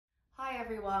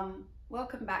everyone,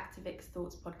 welcome back to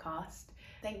Vicsthoughts podcast.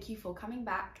 Thank you for coming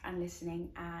back and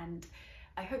listening, and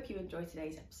I hope you enjoy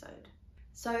today's episode.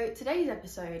 So today's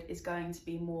episode is going to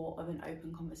be more of an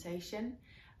open conversation,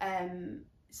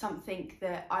 something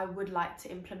that I would like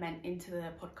to implement into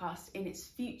the podcast in its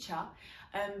future,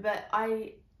 but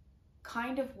I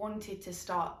kind of wanted to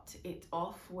start it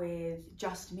off with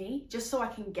just me, just so I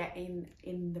can get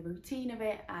in the routine of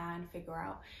it and figure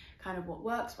out kind of what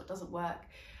works, what doesn't work.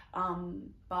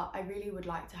 But I really would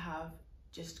like to have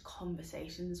just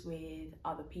conversations with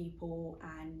other people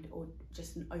or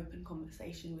just an open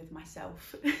conversation with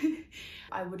myself.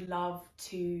 I would love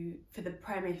for the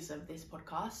premise of this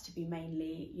podcast to be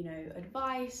mainly,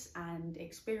 advice and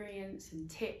experience and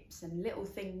tips and little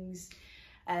things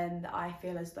that I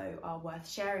feel as though are worth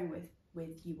sharing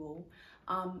with you all.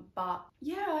 But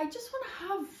yeah, I just want to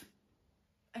have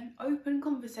an open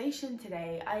conversation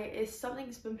today. It's something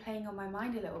that's been playing on my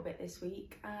mind a little bit this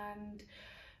week, and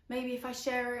maybe if I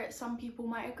share it, some people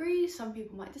might agree, some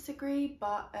people might disagree,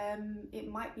 but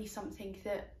it might be something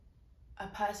that a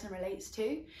person relates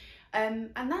to,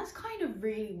 and that's kind of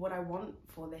really what I want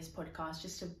for this podcast,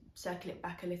 just to circle it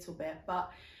back a little bit.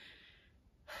 But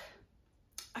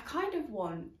I kind of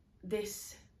want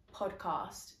this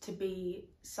podcast to be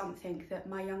something that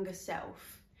my younger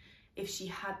self, if she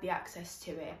had the access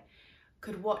to it,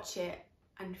 could watch it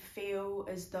and feel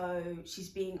as though she's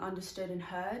being understood and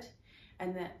heard,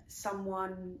 and that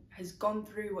someone has gone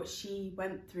through what she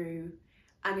went through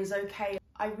and is okay.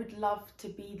 I would love to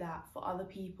be that for other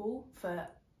people,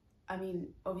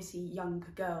 obviously young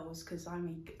girls, because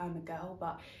I'm a girl,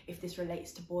 but if this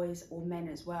relates to boys or men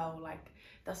as well,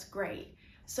 that's great.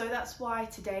 So that's why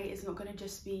today is not going to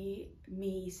just be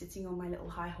me sitting on my little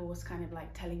high horse kind of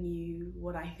telling you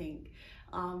what I think,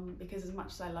 because as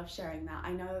much as I love sharing that,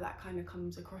 I know that kind of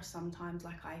comes across sometimes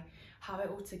like I have it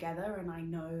all together and I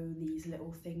know these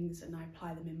little things and I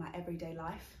apply them in my everyday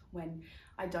life, when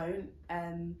I don't.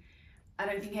 I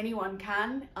don't think anyone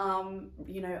can.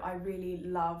 I really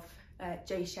love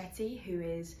Jay Shetty, who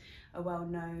is a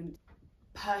well-known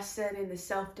person in the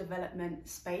self-development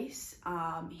space.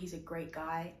 He's a great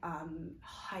guy.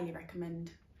 Highly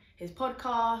recommend his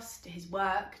podcast, his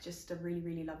work. Just a really,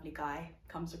 really lovely guy.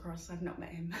 Comes across, I've not met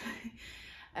him.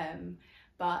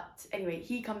 But anyway,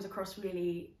 he comes across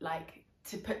really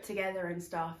to put together and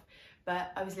stuff.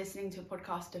 But I was listening to a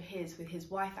podcast of his with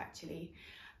his wife actually,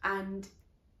 and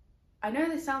I know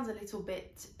this sounds a little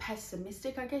bit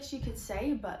pessimistic, I guess you could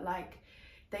say, but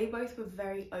they both were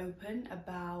very open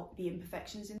about the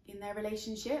imperfections in their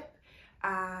relationship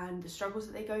and the struggles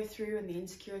that they go through and the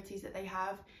insecurities that they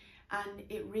have. And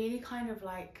it really kind of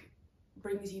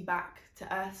brings you back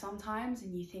to earth sometimes,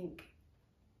 and you think,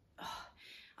 oh,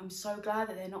 I'm so glad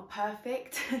that they're not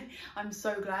perfect. I'm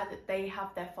so glad that they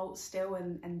have their faults still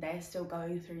and they're still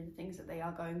going through the things that they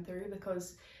are going through,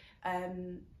 because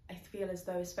I feel as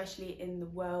though, especially in the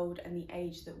world and the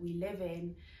age that we live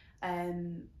in,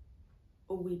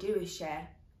 all we do is share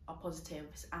our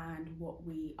positives and what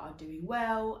we are doing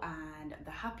well and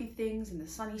the happy things and the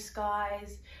sunny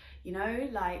skies,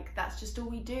 that's just all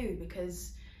we do,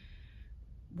 because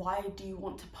why do you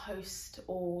want to post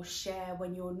or share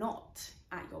when you're not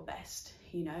at your best?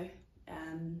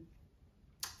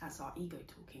 That's our ego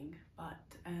talking.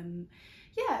 But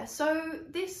yeah, so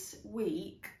this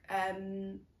week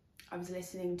I was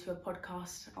listening to a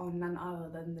podcast on none other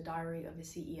than The Diary of a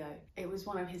CEO. It was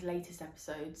one of his latest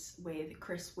episodes with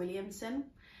Chris Williamson.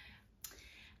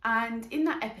 And in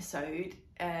that episode,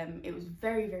 it was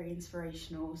very, very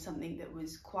inspirational, something that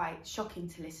was quite shocking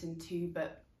to listen to,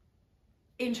 but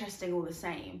interesting all the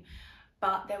same.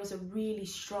 But there was a really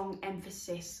strong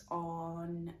emphasis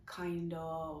on kind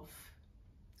of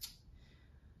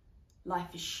life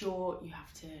is short, you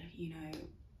have to,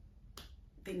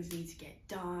 things need to get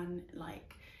done,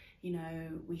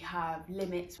 we have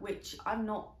limits, which I'm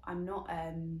not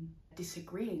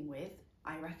disagreeing with.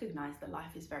 I recognize that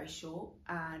life is very short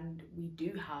and we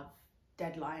do have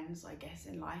deadlines, I guess,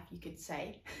 in life, you could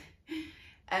say.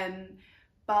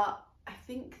 But I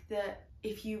think that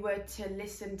if you were to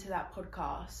listen to that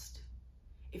podcast,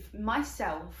 if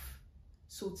myself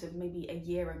sort of maybe a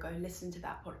year ago listened to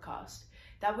that podcast,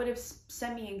 that would have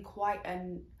sent me in quite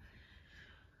an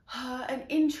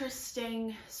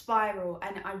interesting spiral.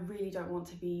 And I really don't want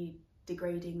to be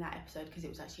degrading that episode, because it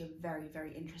was actually a very,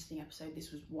 very interesting episode.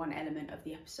 This was one element of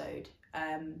the episode,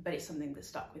 but it's something that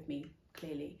stuck with me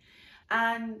clearly.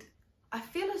 And I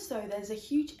feel as though there's a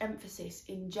huge emphasis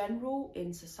in general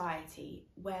in society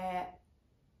where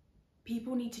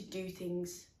people need to do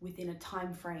things within a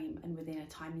time frame and within a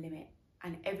time limit,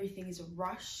 and everything is a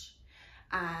rush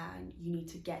and you need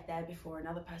to get there before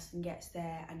another person gets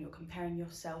there, and you're comparing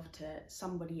yourself to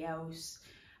somebody else.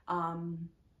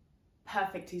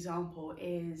 Perfect example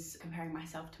is comparing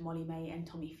myself to Molly May and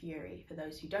Tommy Fury. For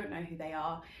those who don't know who they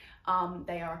are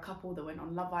a couple that went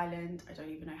on Love Island, I don't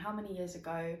even know how many years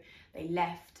ago. They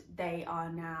left. They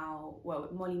are now, well,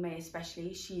 Molly May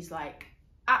especially, she's like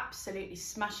absolutely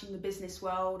smashing the business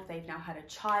world. They've now had a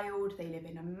child, they live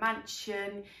in a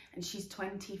mansion, and she's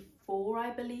 24, I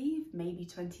believe, maybe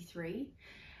 23.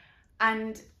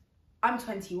 And I'm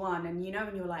 21, and you know,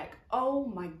 and you're like, oh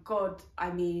my God,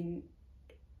 I mean,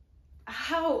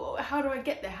 how do I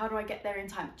get there? How do I get there in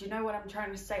time? Do you know what I'm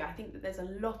trying to say? I think that there's a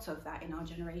lot of that in our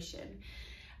generation,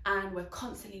 and we're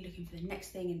constantly looking for the next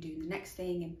thing and doing the next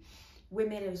thing. And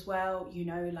women as well, you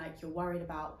know, like you're worried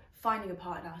about finding a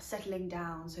partner, settling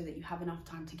down so that you have enough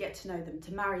time to get to know them,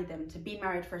 to marry them, to be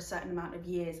married for a certain amount of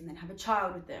years and then have a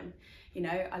child with them. You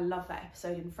know, I love that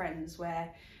episode in Friends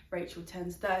where Rachel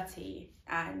turns 30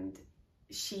 and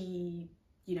she,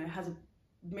 you know, has a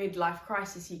midlife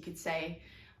crisis, you could say,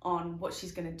 on what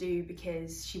she's going to do,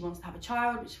 because she wants to have a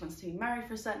child, but she wants to be married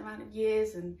for a certain amount of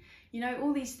years, and you know,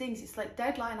 all these things. It's like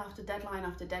deadline after deadline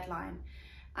after deadline.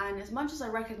 And as much as I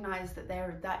recognize that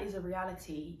that is a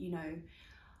reality, you know,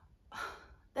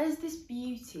 there's this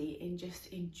beauty in just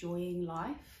enjoying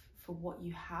life for what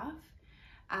you have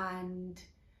and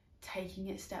taking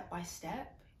it step by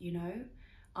step. You know,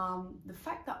 the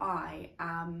fact that I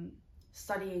am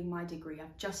studying my degree,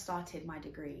 I've just started my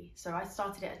degree, so I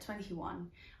started it at 21.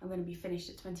 I'm going to be finished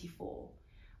at 24,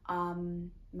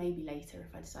 maybe later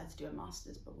if I decide to do a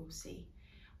master's, but we'll see.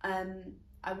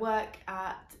 I work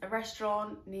at a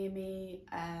restaurant near me.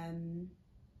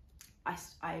 I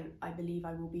believe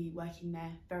I will be working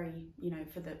there very, you know,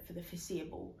 for the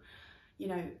foreseeable. You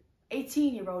know,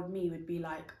 18-year-old me would be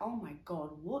like, oh my God,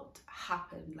 what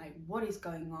happened? Like, what is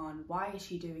going on? Why is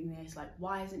she doing this? Like,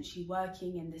 why isn't she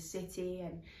working in the city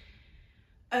and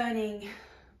earning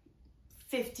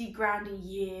 50 grand a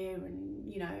year and,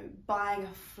 you know, buying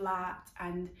a flat?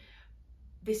 And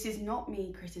this is not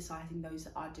me criticizing those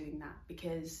that are doing that,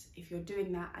 because if you're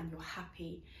doing that and you're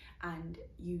happy, and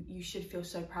you should feel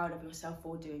so proud of yourself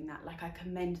for doing that. Like, I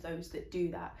commend those that do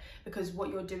that, because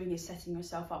what you're doing is setting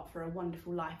yourself up for a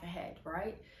wonderful life ahead,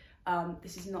 right?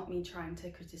 This is not me trying to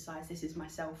criticize, this is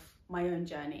myself, my own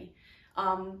journey.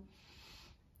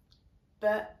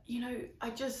 But you know, I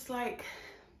just like,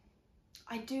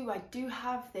 I do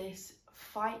have this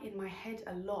fight in my head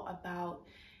a lot about,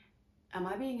 am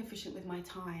I being efficient with my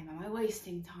time? Am I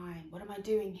wasting time? What am I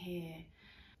doing here?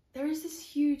 There is this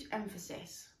huge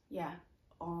emphasis, yeah,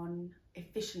 on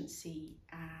efficiency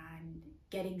and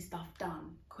getting stuff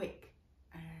done quick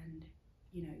and,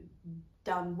 you know,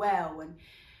 done well. And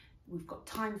we've got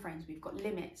time frames, we've got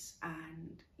limits,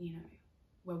 and, you know,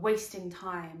 we're wasting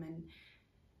time.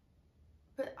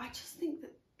 But I just think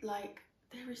that, like,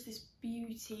 there is this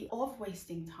beauty of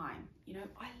wasting time. You know,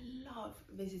 I love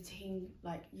visiting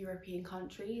like European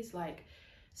countries like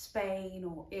Spain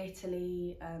or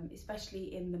Italy,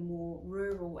 especially in the more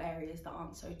rural areas that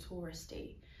aren't so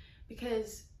touristy,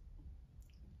 because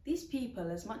these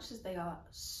people, as much as they are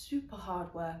super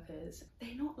hard workers,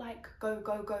 they're not like go,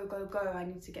 I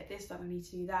need to get this done, I need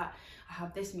to do that, I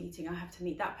have this meeting, I have to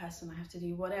meet that person, I have to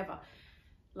do whatever.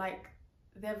 Like,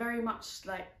 they're very much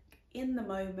like in the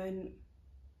moment,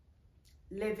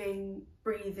 living,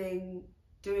 breathing,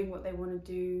 doing what they want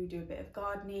to do a bit of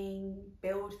gardening,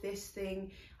 build this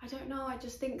thing. I don't know, I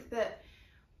just think that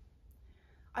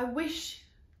I wish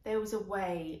there was a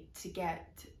way to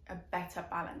get a better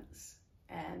balance.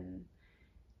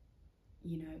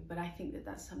 You know, but I think that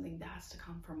that's something that has to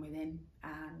come from within,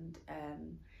 and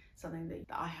something that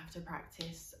I have to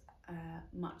practice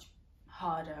much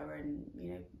harder, and,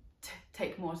 you know,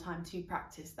 take more time to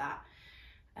practice that.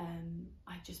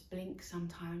 I just blink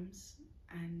sometimes,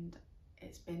 and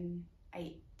it's been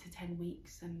 8 to 10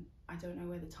 weeks and I don't know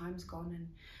where the time's gone, and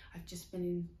I've just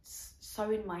been so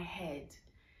in my head.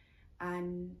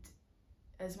 And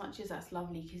as much as that's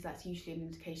lovely, because that's usually an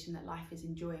indication that life is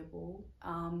enjoyable,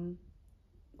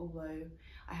 although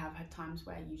I have had times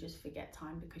where you just forget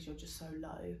time because you're just so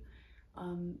low,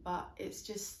 but it's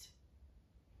just,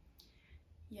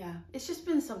 yeah, it's just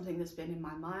been something that's been in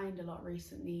my mind a lot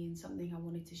recently, and something I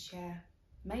wanted to share,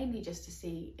 mainly just to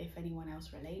see if anyone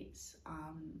else relates,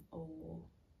 or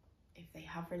if they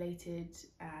have related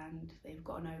and they've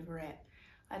gotten over it.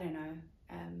 I don't know.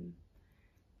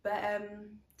 But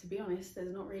to be honest,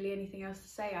 there's not really anything else to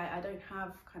say. I don't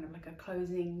have kind of like a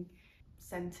closing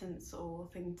sentence or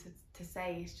thing to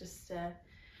say. It's just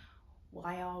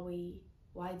why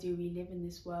do we live in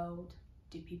this world?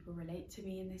 do people relate to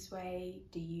me in this way?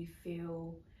 Do you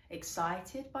feel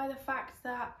excited by the fact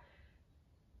that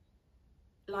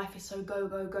life is so go,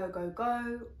 go, go, go,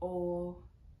 go? Or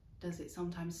does it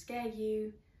sometimes scare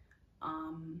you?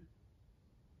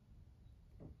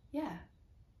 Yeah,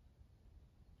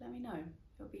 let me know.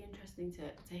 It'll be interesting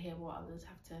to hear what others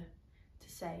have to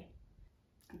say.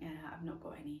 Yeah, I've not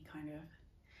got any kind of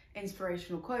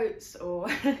inspirational quotes or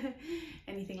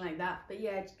anything like that, but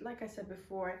yeah, like I said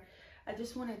before, I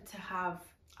just wanted to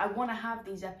I want to have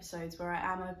these episodes where I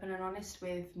am open and honest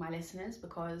with my listeners,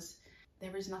 because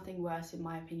there is nothing worse, in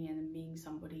my opinion, than being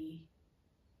somebody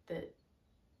that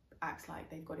acts like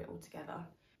they've got it all together.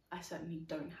 I certainly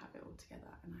don't have it all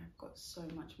together, and I've got so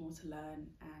much more to learn,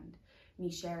 and me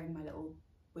sharing my little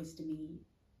wisdomy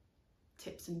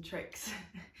tips and tricks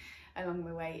along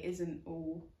the way isn't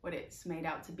all what it's made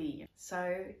out to be.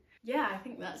 So yeah, I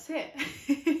think that's it.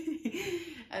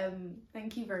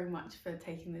 Thank you very much for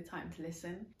taking the time to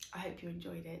listen. I hope you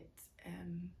enjoyed it.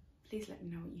 Please let me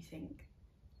know what you think.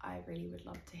 I really would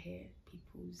love to hear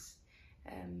people's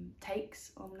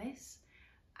takes on this,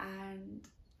 and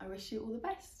I wish you all the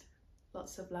best.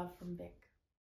 Lots of love from Vic.